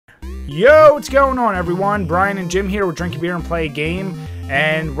Yo, what's going on, everyone? Brian and Jim here with Drink a Beer and Play a Game,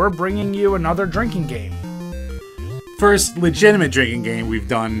 and we're bringing you another drinking game. First legitimate drinking game we've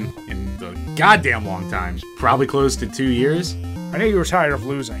done in a goddamn long time. Probably close to 2 years. I know you were tired of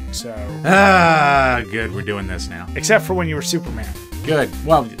losing, so... Good, we're doing this now. Except for when you were Superman. Good.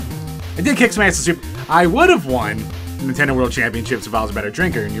 Well, I did kick some ass in Super... I would have won the Nintendo World Championships if I was a better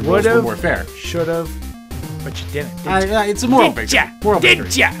drinker and your rules were more fair. Should've, but you didn't. It's a moral victory. Moral victory.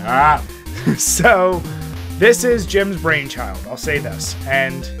 Did ya? So, this is Jim's brainchild, I'll say this,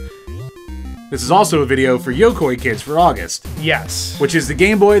 and... This is also a video for Yokoi Kids for August. Yes. Which is the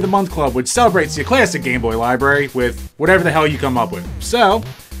Game Boy of the Month Club, which celebrates the classic Game Boy library with whatever the hell you come up with. So,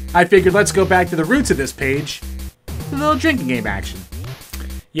 I figured let's go back to the roots of this page, a little drinking game action.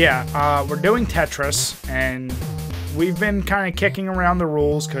 Yeah, we're doing Tetris, and we've been kind of kicking around the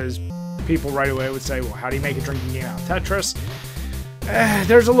rules, because people right away would say, well, how do you make a drinking game out of Tetris?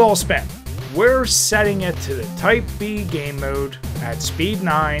 There's a little spin. We're setting it to the Type B game mode at speed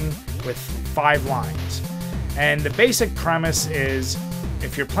 9 with 5 lines. And the basic premise is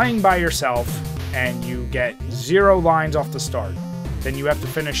if you're playing by yourself and you get 0 lines off the start, then you have to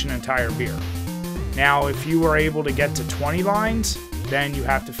finish an entire beer. Now, if you are able to get to 20 lines, then you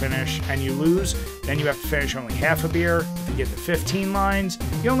have to finish, and you lose, then you have to finish only half a beer. If you get to 15 lines,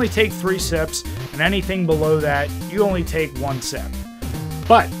 you only take 3 sips, and anything below that, you only take 1 sip.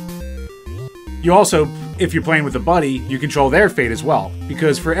 But you also, if you're playing with a buddy, you control their fate as well,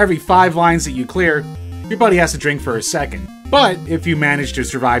 because for every 5 lines that you clear, your buddy has to drink for a second. But if you manage to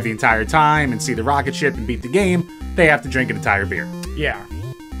survive the entire time and see the rocket ship and beat the game, they have to drink an entire beer. Yeah.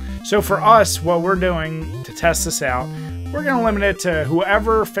 So for us, what we're doing to test this out, we're going to limit it to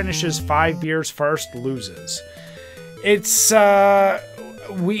whoever finishes 5 beers first loses. It's,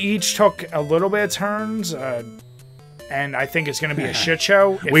 we each took a little bit of turns, and I think it's going to be a shit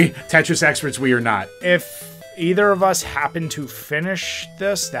show. Tetris experts, we are not. If either of us happen to finish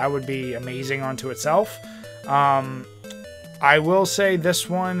this, that would be amazing unto itself. I will say this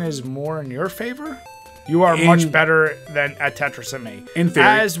one is more in your favor. You are much better at Tetris than me. In theory.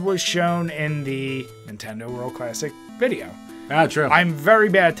 As was shown in the Nintendo World Classic video. Ah, true. I'm very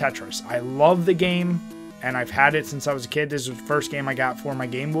bad at Tetris. I love the game, and I've had it since I was a kid. This was the first game I got for my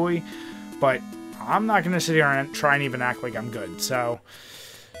Game Boy. But I'm not going to sit here and try and even act like I'm good. So,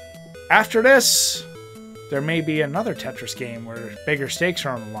 after this, there may be another Tetris game where bigger stakes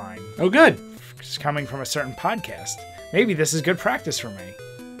are on the line. Oh, good. It's coming from a certain podcast. Maybe this is good practice for me.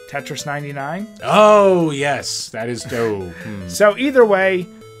 Tetris 99. Oh, yes. That is dope. So, either way,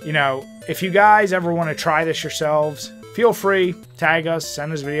 you know, if you guys ever want to try this yourselves, feel free. Tag us,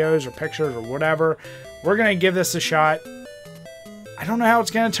 send us videos or pictures or whatever. We're going to give this a shot. I don't know how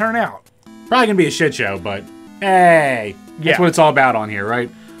it's going to turn out. Probably going to be a shit show, but hey, that's what it's all about on here, right?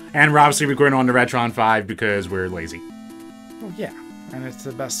 And we're obviously recording on the Retron 5 because we're lazy. Well, yeah, and it's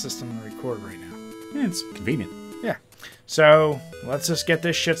the best system to record right now. Yeah, it's convenient. Yeah. So, let's just get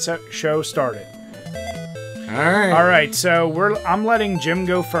this shit show started. All right, so I'm letting Jim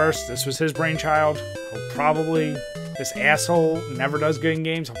go first. This was his brainchild. He'll probably, this asshole never does good in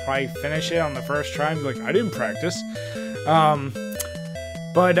games. He'll probably finish it on the first try and be like, I didn't practice.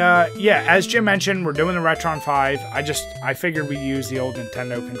 But yeah, as Jim mentioned, we're doing the Retron 5. I figured we use the old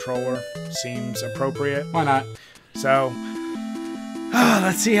Nintendo controller. Seems appropriate. Why not? So,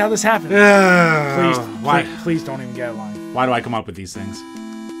 let's see how this happens. Please don't even get a line. Why do I come up with these things?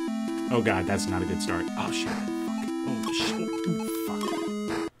 Oh god, that's not a good start. Oh shit. Oh shit. Oh, fuck.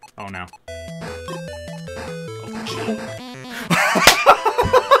 Oh no. Oh shit.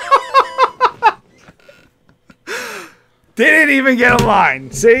 Didn't even get a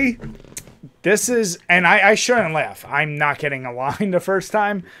line. See? This is... And I shouldn't laugh. I'm not getting a line the first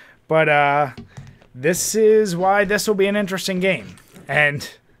time. But this is why this will be an interesting game. And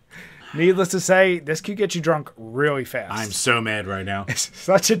needless to say, this could get you drunk really fast. I'm so mad right now. It's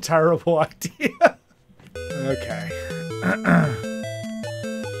such a terrible idea. Okay.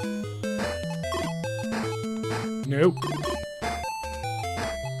 Nope.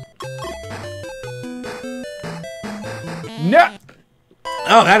 No.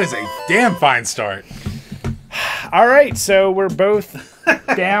 Oh, that is a damn fine start. All right, so we're both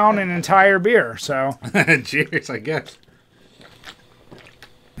down an entire beer, so. Cheers, I guess.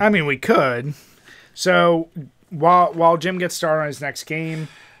 I mean, we could. So, while Jim gets started on his next game,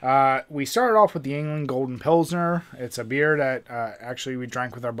 we started off with the England Golden Pilsner. It's a beer that actually we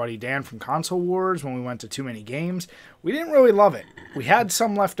drank with our buddy Dan from Console Wars when we went to Too Many Games. We didn't really love it. We had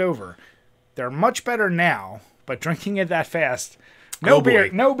some left over. They're much better now, but drinking it that fast No Oh, beer.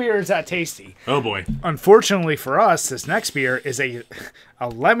 boy. No beer is that tasty. Oh boy. Unfortunately for us, this next beer is a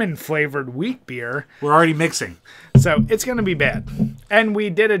lemon flavored wheat beer. We're already mixing. So it's going to be bad. And we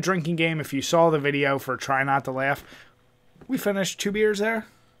did a drinking game. If you saw the video for Try Not to Laugh, we finished 2 beers there.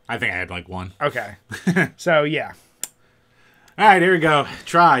 I think I had like 1. Okay. So, yeah. All right, here we go.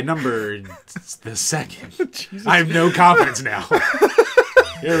 Try number the second. I have no confidence now.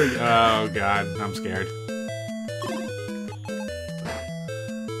 Here we go. Oh, God. I'm scared.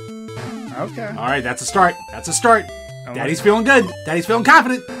 Okay. All right, that's a start. That's a start. Oh, Daddy's feeling good. Daddy's feeling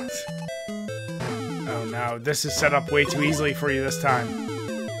confident. Oh, no. This is set up way too easily for you this time.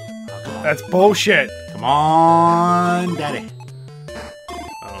 That's bullshit. Come on, Daddy.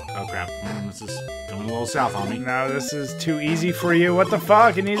 Oh crap. This is going a little south on me. No, this is too easy for you. What the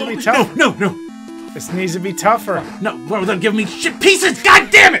fuck? It needs to be tough. No. This needs to be tougher. No, well, they're giving me shit pieces.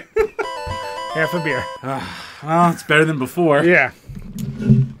 God damn it. Half a beer. Well, it's better than before. Yeah.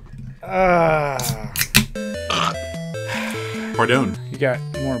 Pardon. You got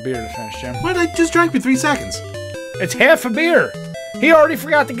more beer to finish, Jim. What? I just drank for 3 seconds. It's half a beer. He already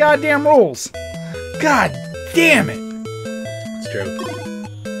forgot the goddamn rules. God damn it. It's true.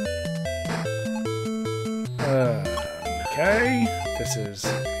 Okay. This is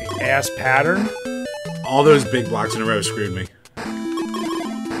an ass pattern. All those big blocks in a row screwed me.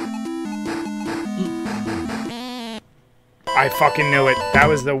 I fucking knew it. That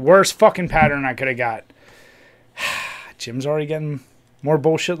was the worst fucking pattern I could have got. Jim's already getting more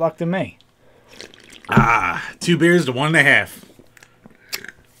bullshit luck than me. 2 beers to 1.5.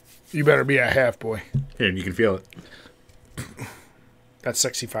 You better be at half, boy. Here, you can feel it. That's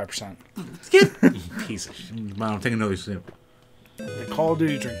 65%. Piece of shit. I'll take another sip. The Call of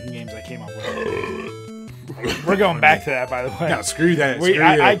Duty drinking games I came up with. We're going back to that, by the way. No, screw that. Screw you.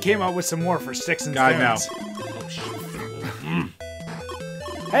 I came up with some more for Sticks and God, Stones. no.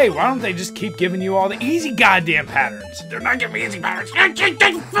 Hey, why don't they just keep giving you all the easy goddamn patterns? They're not giving me easy patterns. God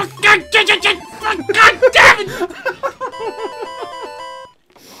damn it!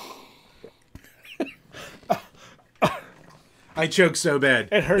 I choke so bad.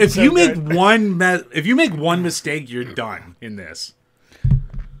 It hurts If so you make good. if you make one mistake, you're done in this.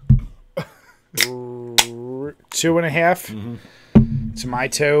 2.5 to my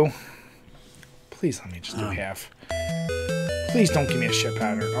 2. Please let me just do half. Please don't give me a shit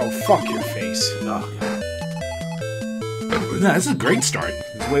pattern. Oh, fuck your face. Oh, no, this is a great start.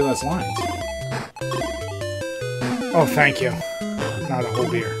 There's way less lines. Oh, thank you. Not a whole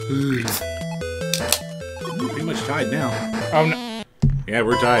beer. We're pretty much tied now. Oh, no. Yeah,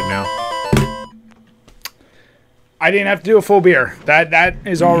 we're tied now. I didn't have to do a full beer. That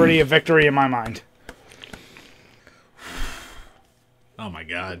is already a victory in my mind. Oh my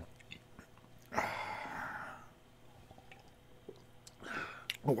god.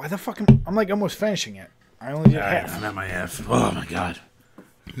 Oh, why the fuck I'm like almost finishing it. I only did half. I'm at my F. Oh my god.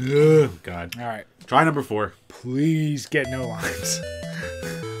 Oh god. All right. Try number 4. Please get no lines.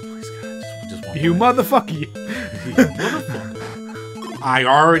 Please god, just one You more. motherfucker. You motherfucker. I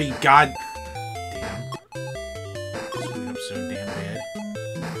already got. Damn. Screwed up so damn bad.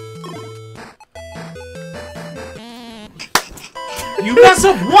 You mess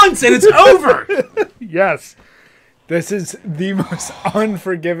up once and it's over. Yes. This is the most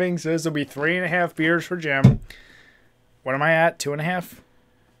unforgiving. So this will be 3.5 beers for Jim. What am I at? 2.5?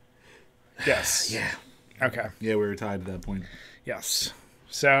 Yes. Yeah. Okay. Yeah, we were tied at that point. Yes.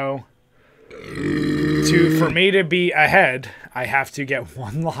 So for me to be ahead, I have to get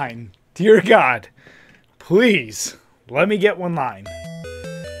 1 line. Dear God, please let me get 1 line.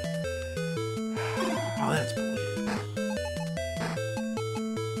 Oh, that's bullshit.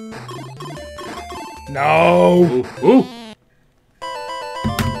 No. Ooh.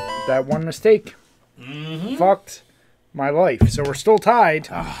 That one mistake fucked my life. So we're still tied.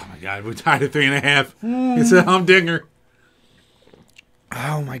 Oh my god, we're tied at 3.5. It's a humdinger.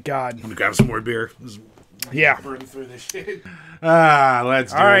 Oh my God. Let me grab some more beer. Yeah. Burn through this shit.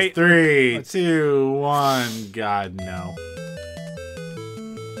 Let's do All right. it. 3, 2, 1. God, no.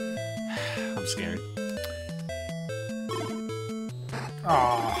 I'm scared.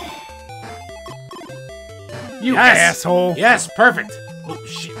 Oh. You Yes. asshole. Yes, perfect. Oh,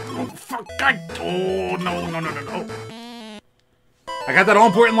 shit. Oh, fuck. God. Oh, no. I got that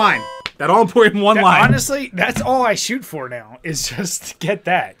all-important line. That all-important one line. Honestly, that's all I shoot for now, is just to get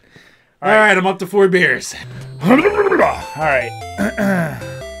that. All right, I'm up to 4 beers. All right.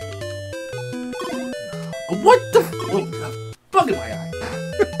 What the? Oh, bug in my eye.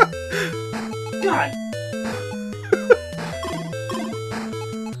 God.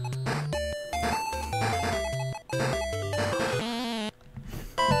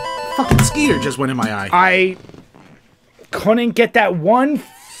 mosquito just went in my eye. I couldn't get that one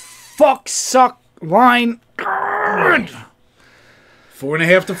fuck suck line.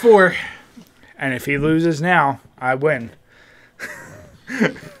 4.5 to 4. And if he loses now, I win.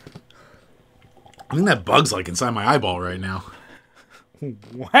 I think that bug's like inside my eyeball right now.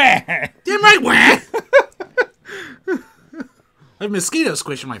 Wah. Damn right, wah! A mosquito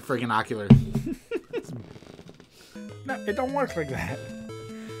squishing my friggin' ocular. No, it don't work like that.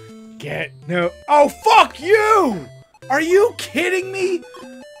 No. Oh, fuck you! Are you kidding me?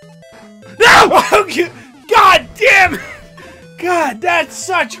 No! God damn it! God, that's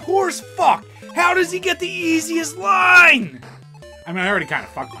such horse fuck. How does he get the easiest line? I mean, I already kind of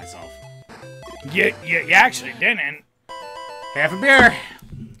fucked myself. You actually didn't. Half a beer.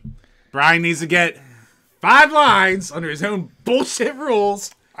 Brian needs to get 5 lines under his own bullshit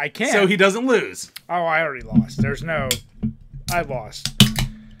rules. I can't. So he doesn't lose. Oh, I already lost. I lost.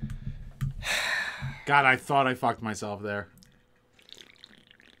 God, I thought I fucked myself there.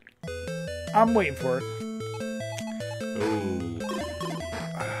 I'm waiting for it. Ooh.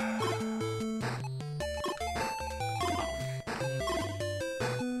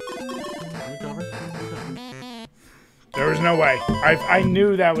 There was no way. I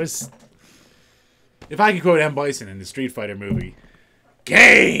knew that was... If I could quote M. Bison in the Street Fighter movie,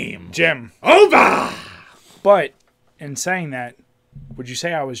 game Jim. over! But, in saying that, would you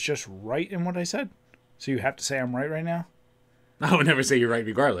say I was just right in what I said? So you have to say I'm right now? I would never say you're right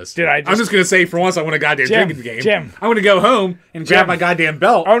regardless. Did I I'm just going to say for once I want a goddamn drinking game. Jim. I'm going to go home and grab my goddamn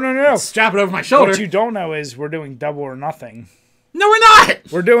belt. Oh, no. Strap it over my shoulder. What you don't know is we're doing double or nothing. No, we're not!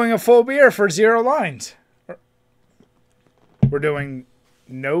 We're doing a full beer for 0 lines. We're doing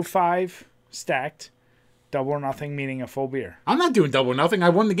no 5 stacked, double or nothing, meaning a full beer. I'm not doing double or nothing. I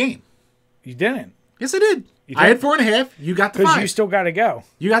won the game. You didn't. Yes, I did. I had 4.5. You got the 5. Because you still got to go.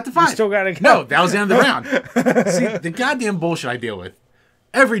 You got the 5. You still got to go. No, that was the end of the round. See, the goddamn bullshit I deal with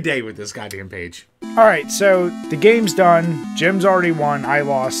every day with this goddamn page. All right, so the game's done. Jim's already won. I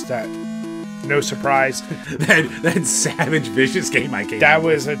lost. That. No surprise. that savage, vicious game I came That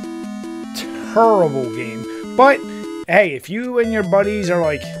was a terrible game. But, hey, if you and your buddies are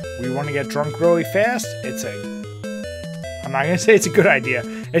like, we want to get drunk really fast, I'm not going to say it's a good idea.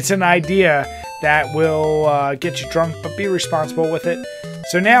 It's an idea that will get you drunk, but be responsible with it.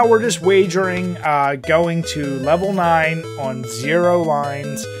 So now we're just wagering going to level 9 on 0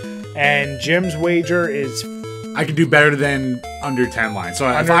 lines. And Jim's wager is... I can do better than under 10 lines. So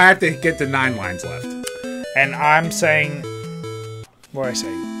if I have to get to 9 lines left. And I'm saying... What did I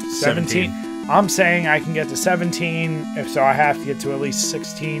say? 17. I'm saying I can get to 17. If so, I have to get to at least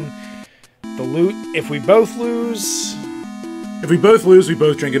 16. The loot... If we both lose... If we both lose, we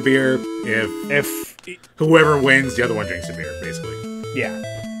both drink a beer. If whoever wins, the other one drinks a beer, basically. Yeah.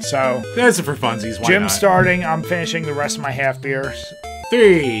 So... That's it for funsies. Why Jim's not? starting. I'm finishing the rest of my half beers.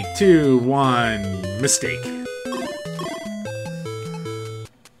 3, 2, 1... Mistake.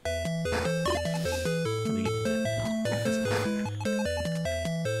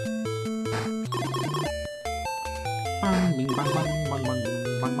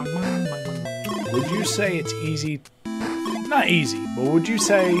 Would you say it's easy? Not easy, but would you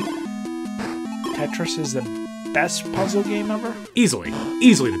say Tetris is the best puzzle game ever? Easily.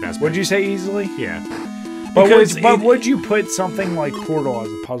 Easily the best. Would you say easily? Yeah. But would you put something like Portal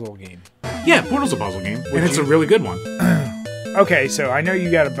as a puzzle game? Yeah, Portal's a puzzle game, and it's a really good one. Okay, so I know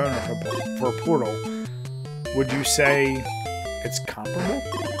you got a boner for Portal. Would you say it's comparable?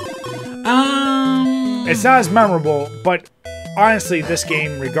 It's not as memorable, but honestly, this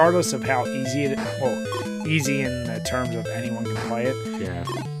game, regardless of how easy it is, well, easy in the terms of anyone can play it. Yeah.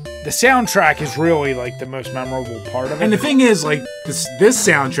 The soundtrack is really like the most memorable part of it. And the thing is, like this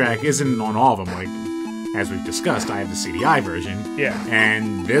soundtrack isn't on all of them. Like as we've discussed, I have the CDI version. Yeah.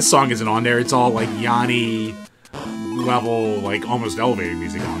 And this song isn't on there. It's all like Yanni level, like almost elevated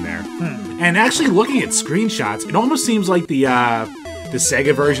music on there. And actually, looking at screenshots, it almost seems like the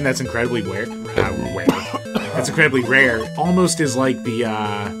Sega version that's incredibly rare. That's incredibly rare. Almost is like the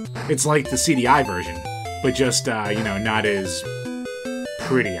it's like the CDI version, but just you know, not as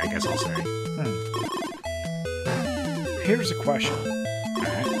pretty, I guess I'll say. Here's a question.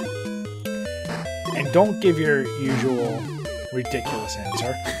 And don't give your usual ridiculous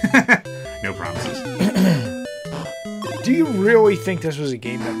answer. No promises. Do you really think this was a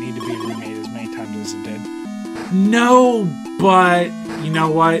game that needed to be remade as many times as it did? No, but you know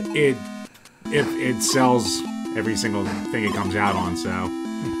what? It sells every single thing it comes out on, so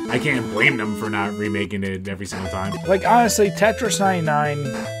I can't blame them for not remaking it every single time. Like, honestly, Tetris 99,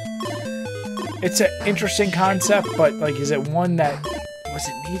 it's an interesting concept, but, like, is it one that... Was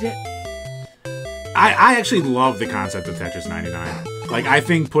it needed? I actually love the concept of Tetris 99. Like, I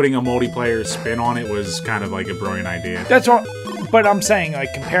think putting a multiplayer spin on it was kind of like a brilliant idea. That's all. But I'm saying,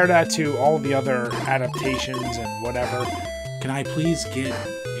 like, compare that to all the other adaptations and whatever. Can I please get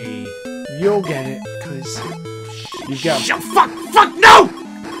a... You'll get it, because you got... Shut, fuck, no!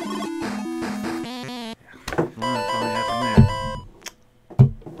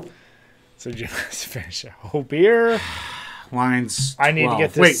 So Jim has to finish a whole beer. Lines 12. I need to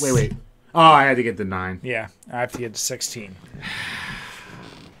get this... Wait. Oh, I had to get the 9. Yeah, I have to get to 16.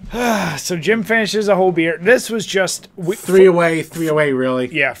 So Jim finishes a whole beer. This was just... Three away, really.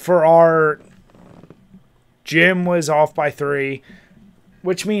 Yeah, for our... Jim was off by 3,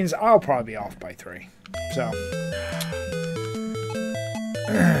 which means I'll probably be off by 3. So...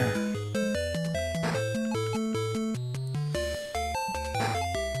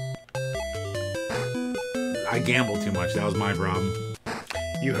 I gambled too much. That was my problem.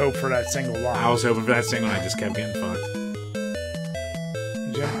 You hope for that single line. I was hoping for that single and I just kept getting fucked.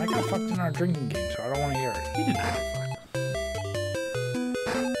 Jim, I got fucked in our drinking game, so I don't want to hear it. You did not get fucked.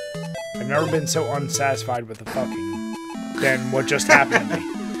 I've never been so unsatisfied with the fucking than what just happened to me.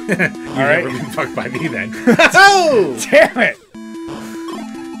 You've never been fucked by me then. Oh! Damn it!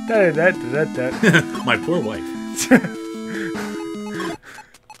 My poor wife.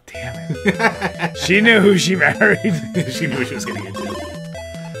 Damn it. She knew who she married. She knew what she was getting into.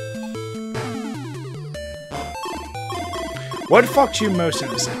 What fucked you most in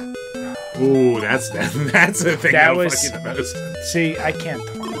this game? Ooh, that's the thing that was fuck you the most. See, I can't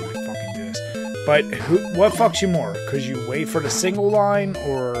talk when I fucking do this. But what fucks you more? Because you wait for the single line,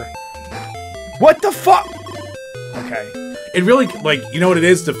 or what the fuck? Okay. It really, like, you know what it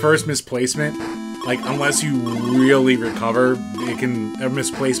is? The first misplacement. Like, unless you really recover, a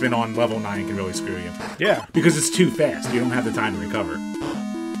misplacement on level 9 can really screw you. Yeah. Because it's too fast. You don't have the time to recover.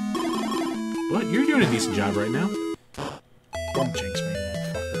 But you're doing a decent job right now. Don't jinx me,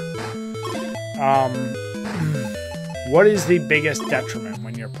 motherfucker. What is the biggest detriment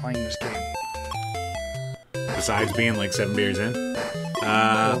when you're playing this game? Besides being like 7 beers in?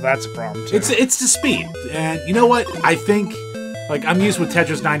 Well, that's a problem, too. It's the speed. And you know what? I think, like, I'm used with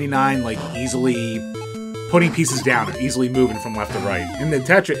Tetris 99, like, easily putting pieces down and easily moving from left to right. In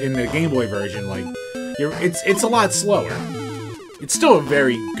the Game Boy version, like, it's a lot slower. It's still a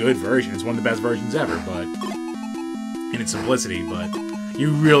very good version. It's one of the best versions ever, but in its simplicity, but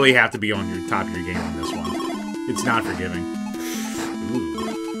you really have to be on your top of your game on this one. It's not forgiving.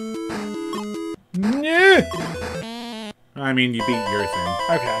 Ooh. Yeah. I mean, you beat your thing.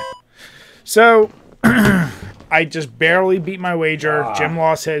 Okay. So, I just barely beat my wager. Jim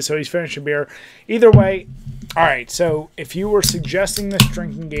lost his, so he's finishing beer. Either way, alright, so if you were suggesting this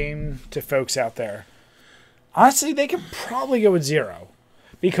drinking game to folks out there, honestly, they could probably go with 0.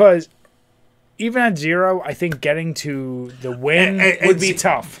 Because even at 0, I think getting to the win would be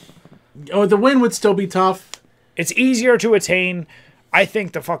tough. Oh, the win would still be tough. It's easier to attain. I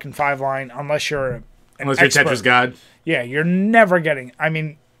think the fucking 5 line, unless you're Tetris god. Yeah, you're never getting... I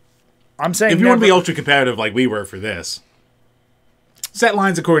mean, I'm saying... If you want to be ultra competitive like we were for this, set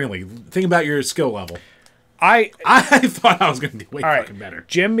lines accordingly. Think about your skill level. I thought I was going to be way fucking better.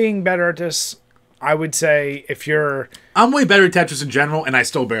 Jim being better at this, I would say if you're... I'm way better at Tetris in general, and I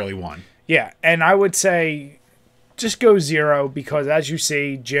still barely won. Yeah, and I would say just go 0 because, as you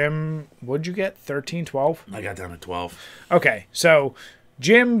see, Jim... What'd you get? 13, 12? I got down to 12. Okay, so...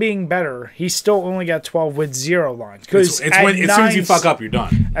 Jim being better, he still only got 12 with 0 lines. Because as soon as you fuck up, you're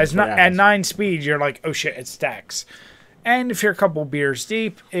done. At 9 speed, you're like, oh shit, it stacks. And if you're a couple beers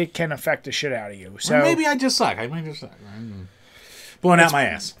deep, it can affect the shit out of you. So well, maybe I just suck. I might just suck. I'm blowing out my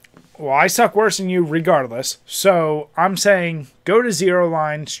ass. Well, I suck worse than you regardless. So I'm saying go to 0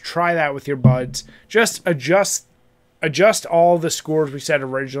 lines, try that with your buds. Just adjust all the scores we said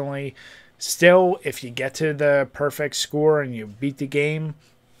originally. Still, if you get to the perfect score and you beat the game,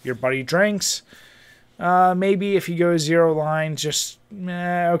 your buddy drinks. Maybe if you go 0 lines, just,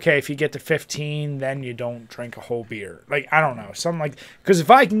 okay, if you get to 15, then you don't drink a whole beer. Like, I don't know, something like... Because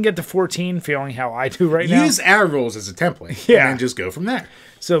if I can get to 14 feeling how I do right now... Use our rules as a template, yeah, and then just go from there.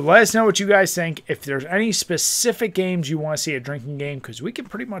 So let us know what you guys think. If there's any specific games you want to see a drinking game, because we can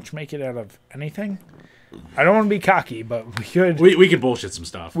pretty much make it out of anything. I don't want to be cocky, but we could... We could bullshit some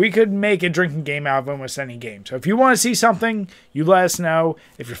stuff. We could make a drinking game out of almost any game. So if you want to see something, you let us know.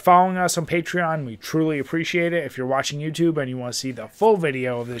 If you're following us on Patreon, we truly appreciate it. If you're watching YouTube and you want to see the full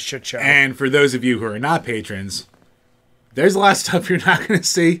video of this shit show. And for those of you who are not patrons, there's a lot of stuff you're not going to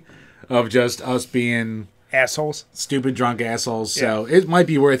see of just us being assholes. Stupid drunk assholes. So it might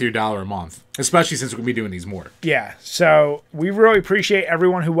be worth your $1 a month, especially since we're going to be doing these more. Yeah. So we really appreciate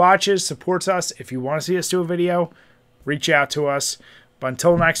everyone who watches, supports us. If you want to see us do a video, reach out to us. But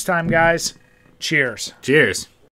until next time, guys, cheers. Cheers.